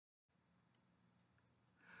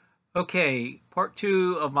Okay, part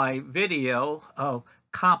two of my video of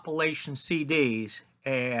compilation CDs.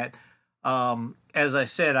 And as I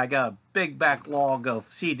said, I got a big backlog of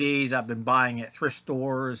CDs I've been buying at thrift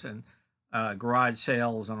stores and garage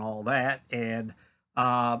sales and all that. And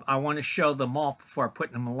I want to show them off before I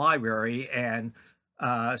put them in the library. And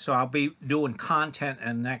so I'll be doing content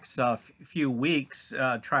in the next few weeks,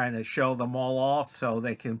 trying to show them all off so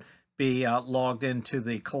they can be logged into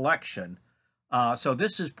the collection. So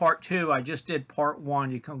this is part two. I just did part one.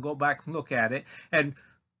 You can go back and look at it. And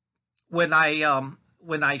when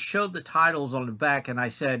I showed the titles on the back, and I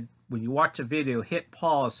said when you watch a video, hit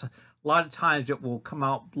pause. A lot of times it will come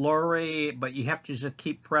out blurry, but you have to just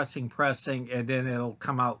keep pressing, and then it'll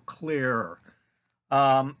come out clearer.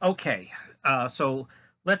 Okay, so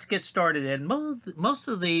let's get started. And most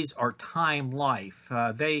of these are Time Life.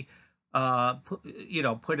 They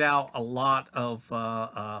put out a lot of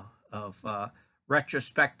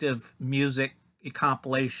retrospective music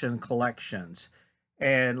compilation collections.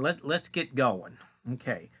 And let's get going.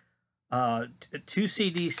 Okay, two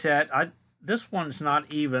CD set. This one's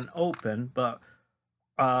not even open, but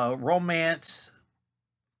Romance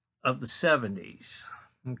of the 70s.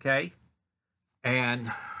 Okay,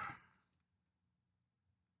 and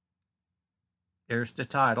there's the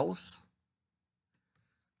titles.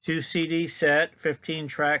 Two CD set, 15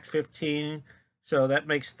 tracks, 15, so that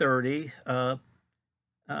makes 30.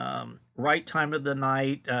 Right Time of the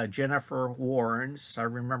Night, Jennifer Warnes, I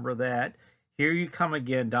remember that. Here You Come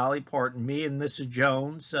Again, Dolly Parton, Me and Mrs.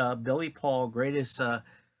 Jones, Billy Paul, greatest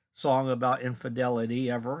song about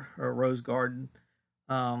infidelity ever, Rose Garden,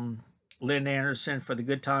 Lynn Anderson, For the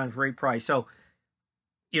Good Times, Ray Price. So,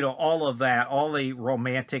 all of that, all the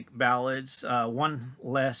romantic ballads, One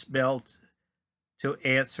Last Bell to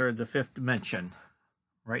Answer the Fifth Dimension,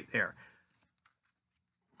 right there.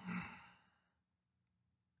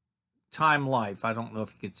 Time Life. I don't know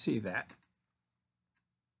if you could see that.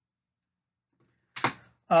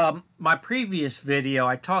 My previous video,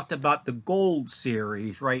 I talked about the Gold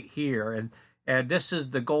series right here, and this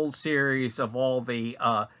is the Gold series of all the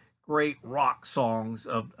great rock songs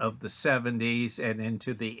of the 70s and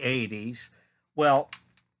into the 80s. Well,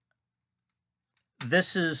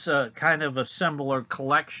 this is kind of a similar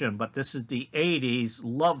collection, but this is the 80s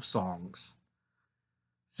love songs.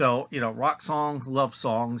 So, rock songs, love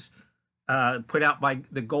songs, put out by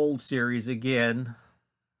the Gold series again.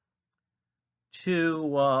 Two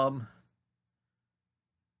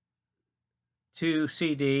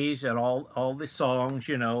CDs and all the songs,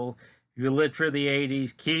 you lived through the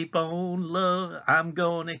 80s. Keep on love, I'm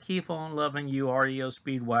gonna keep on loving you, REO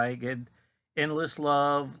Speedwagon, Endless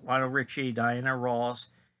Love, Lionel Richie, Diana Ross,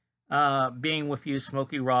 Being With You,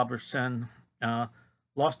 Smokey Robertson,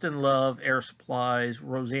 Lost in Love, Air Supplies,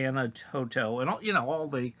 Rosanna Toto, and all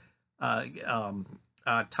the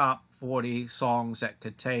top 40 songs that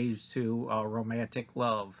contains to romantic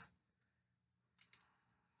love.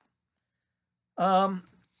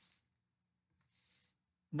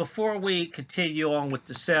 Before we continue on with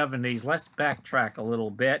the 70s, let's backtrack a little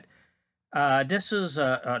bit. This is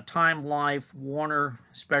a Time Life Warner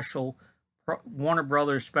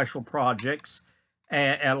Brothers special projects,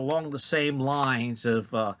 and along the same lines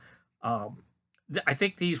of. I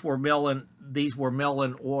think these were mail-in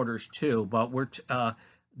orders too, but we're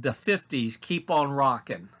the 50s. Keep on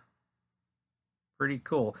rocking. Pretty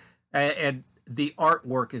cool, and the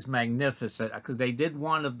artwork is magnificent because they did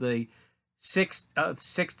one of the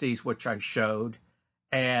 60s, which I showed,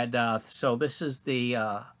 and so this is the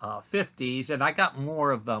 50s, and I got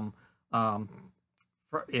more of them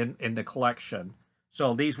in the collection.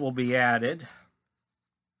 So these will be added.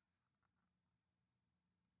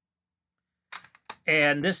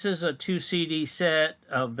 And this is a 2 CD set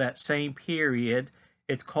of that same period.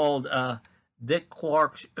 It's called Dick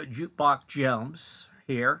Clark's Jukebox Gems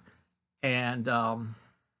here. And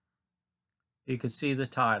you can see the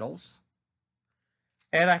titles.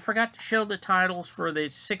 And I forgot to show the titles for the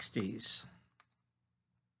 60s.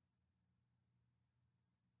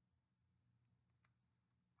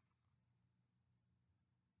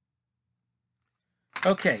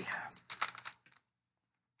 Okay.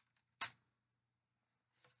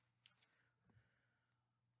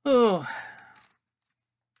 Oh,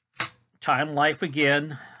 Time Life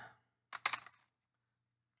again.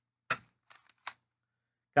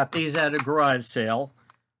 Got these at a garage sale.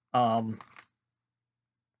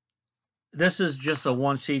 This is just a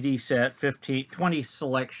 1 CD set, 20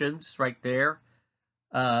 selections right there.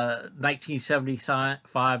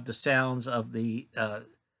 1975, The Sounds of the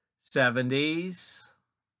 70s.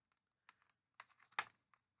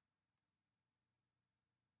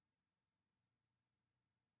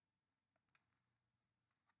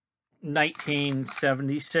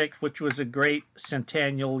 1976, which was a great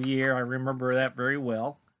centennial year. I remember that very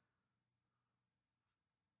well.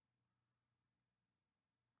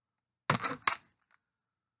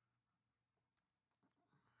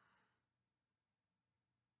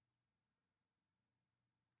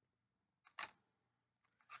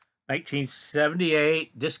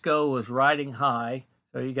 (1978), disco was riding high.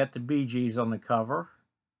 So you got the Bee Gees on the cover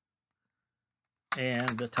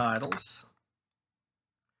and the titles.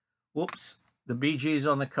 Whoops, the Bee Gees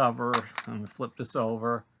on the cover. I'm going to flip this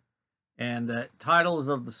over. And the titles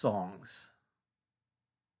of the songs.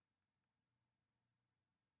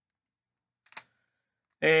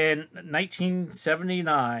 In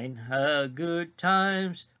 1979, Good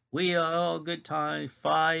Times, We Are All Good Times,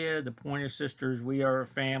 Fire, the Pointer Sisters, We Are a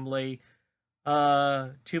Family,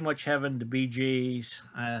 Too Much Heaven, the Bee Gees.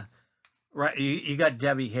 Right, you got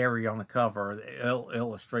Debbie Harry on the cover, the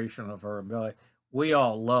illustration of her. But we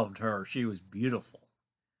all loved her. She was beautiful.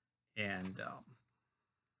 And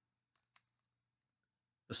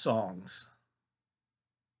the songs.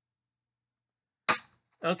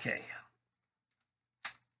 Okay.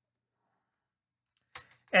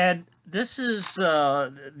 And this is,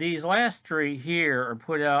 these last three here are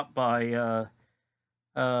put out by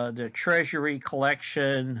the Treasury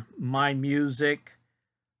Collection, My Music,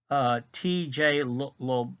 T.J.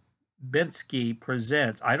 Lobinsky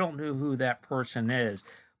Presents. I don't know who that person is,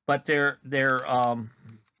 but they're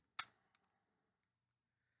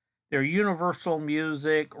Universal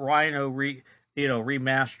Music Rhino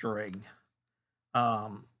remastering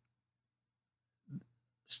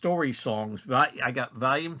story songs. I got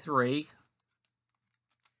Volume 3,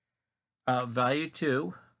 Volume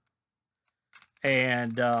 2,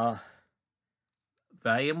 and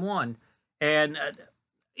Volume 1. And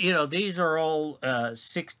these are all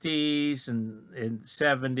 60s and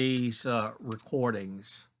 70s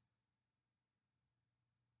recordings.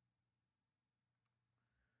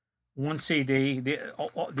 One CD.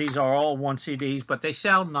 These are all one CDs, but they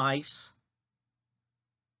sound nice.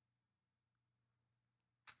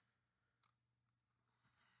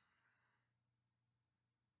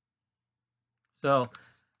 So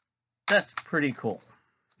that's pretty cool.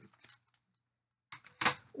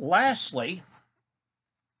 Lastly,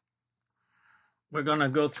 we're going to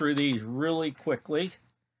go through these really quickly.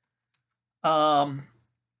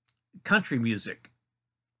 Country music.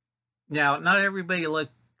 Now, not everybody likes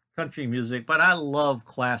country music, but I love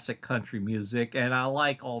classic country music, and I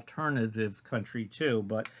like alternative country too.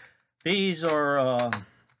 But these are,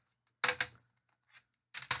 let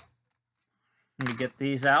me get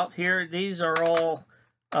these out here. These are all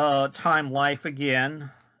Time Life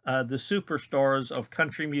again, the superstars of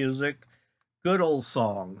country music, good old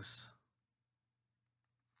songs.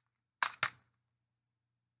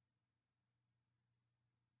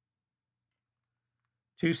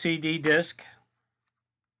 Two CD disc,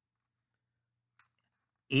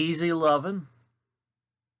 Easy Lovin'.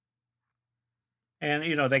 And,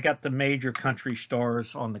 they got the major country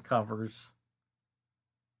stars on the covers.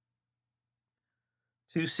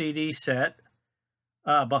 2 CD set,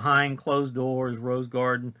 Behind Closed Doors, Rose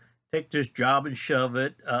Garden, Take This Job and Shove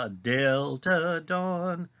It, Delta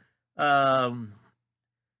Dawn,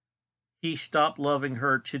 He Stopped Loving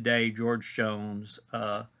Her Today, George Jones,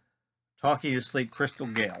 Talking to Sleep, Crystal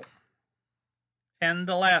Gale. And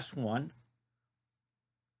the last one,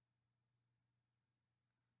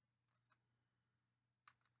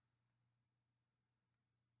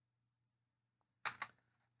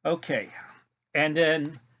 okay, and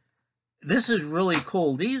then this is really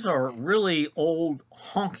cool. These are really old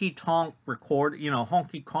honky tonk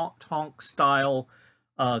honky tonk style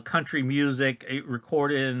country music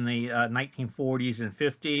recorded in the 1940s and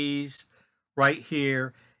 50s, right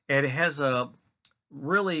here. And it has a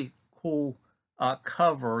really cool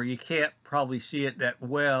cover. You can't probably see it that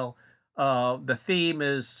well. The theme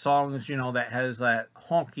is songs, that has that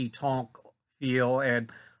honky tonk feel,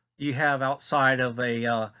 and you have outside of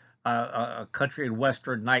a country and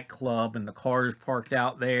western nightclub, and the cars parked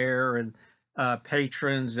out there, and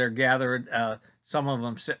patrons they're gathered. Some of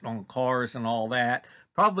them sitting on cars and all that.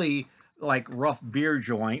 Probably like rough beer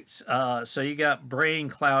joints. So you got Brain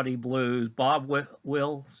Cloudy Blues, Bob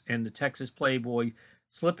Wills and the Texas Playboy,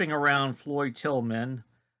 Slipping Around Floyd Tillman,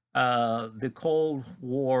 The Cold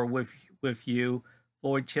War with You,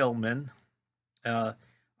 Floyd Tillman.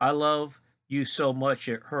 I Love You So Much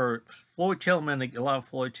It Hurts, Floyd Tillman. I love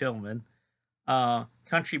Floyd Tillman.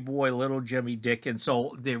 Country Boy, Little Jimmy Dickens.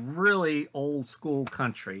 So they're really old school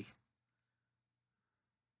country.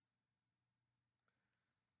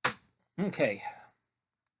 Okay.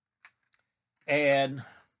 And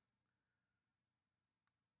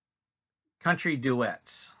country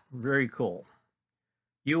duets. Very cool.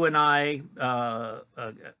 You and I,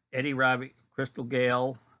 Eddie Rabbit, Crystal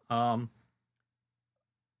Gale. Um,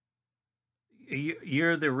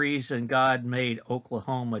 you're the reason God made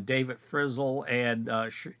Oklahoma. David Frizzle and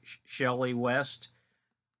Shelley West,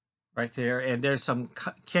 right there. And there's some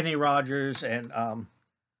Kenny Rogers and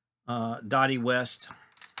Dottie West.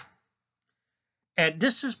 And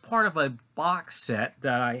this is part of a box set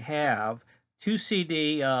that I have. 2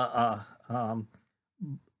 CD.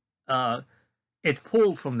 It's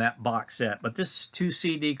pulled from that box set, but this 2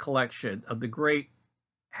 CD collection of the great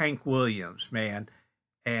Hank Williams, man,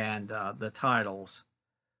 and the titles.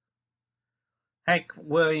 Hank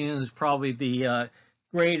Williams, probably the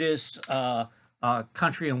greatest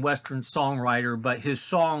country and western songwriter, but his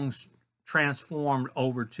songs transformed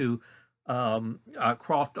over to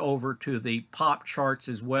crossed over to the pop charts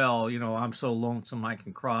as well. You know, I'm So Lonesome I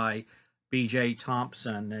Can Cry, B.J.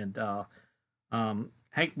 Thompson, and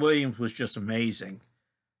Hank Williams was just amazing.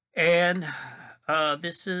 And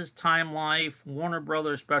this is Time Life Warner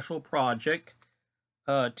Brothers Special Project,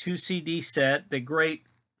 2 CD set, the great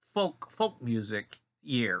folk music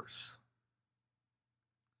years.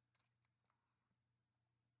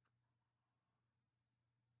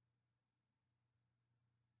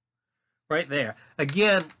 Right there.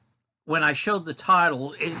 Again, when I showed the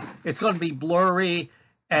title, it's going to be blurry,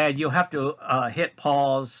 and you'll have to hit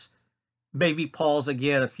pause, maybe pause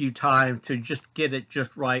again a few times to just get it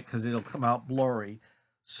just right because it'll come out blurry.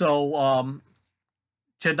 So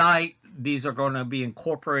tonight, these are going to be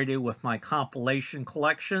incorporated with my compilation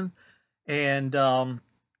collection. And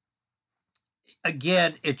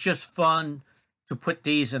again, it's just fun to put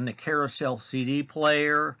these in the carousel CD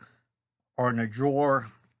player or in a drawer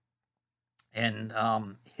and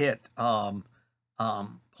hit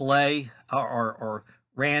play or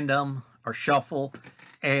random or shuffle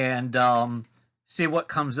and see what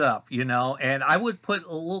comes up, you know. And I would put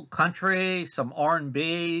a little country, some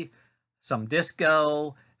R&B, some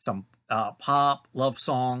disco, some pop, love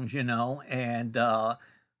songs, you know, and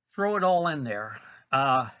throw it all in there.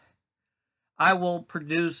 I will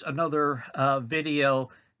produce another video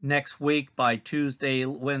next week by Tuesday,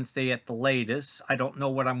 Wednesday at the latest. I don't know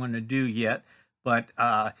what I'm going to do yet, but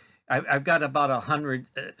I've got about 100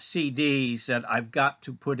 CDs that I've got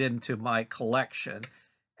to put into my collection.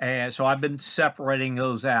 And so I've been separating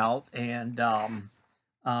those out, and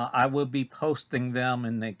I will be posting them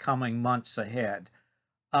in the coming months ahead.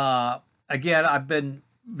 Again, I've been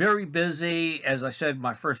very busy. As I said in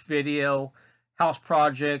my first video, house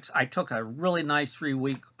projects. I took a really nice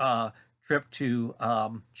 3-week trip to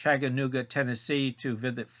Chattanooga, Tennessee to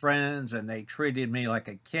visit friends, and they treated me like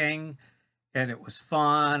a king, and it was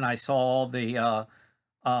fun. I saw all the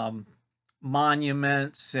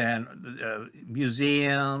monuments and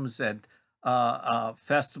museums and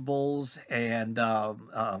festivals and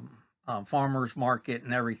farmers market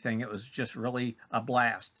and everything. It was just really a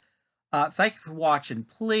blast. Thank you for watching.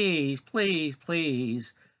 Please, please,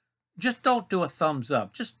 please, just don't do a thumbs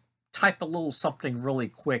up. Just type a little something really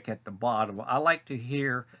quick at the bottom. I like to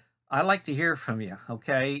hear from you.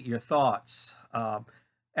 Okay, your thoughts.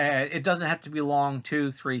 And it doesn't have to be long,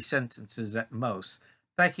 2-3 sentences at most.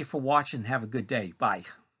 Thank you for watching. Have a good day. Bye.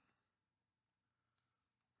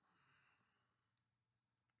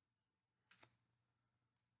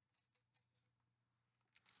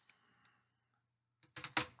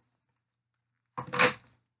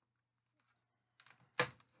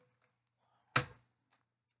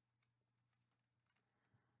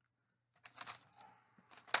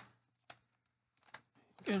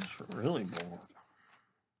 It's really bored.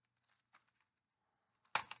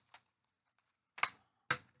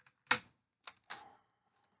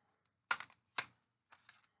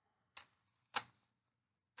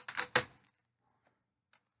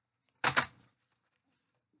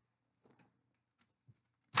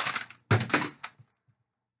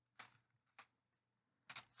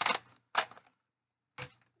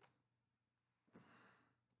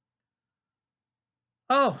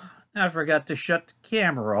 Oh, I forgot to shut the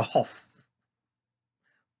camera off.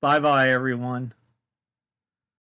 Bye-bye, everyone.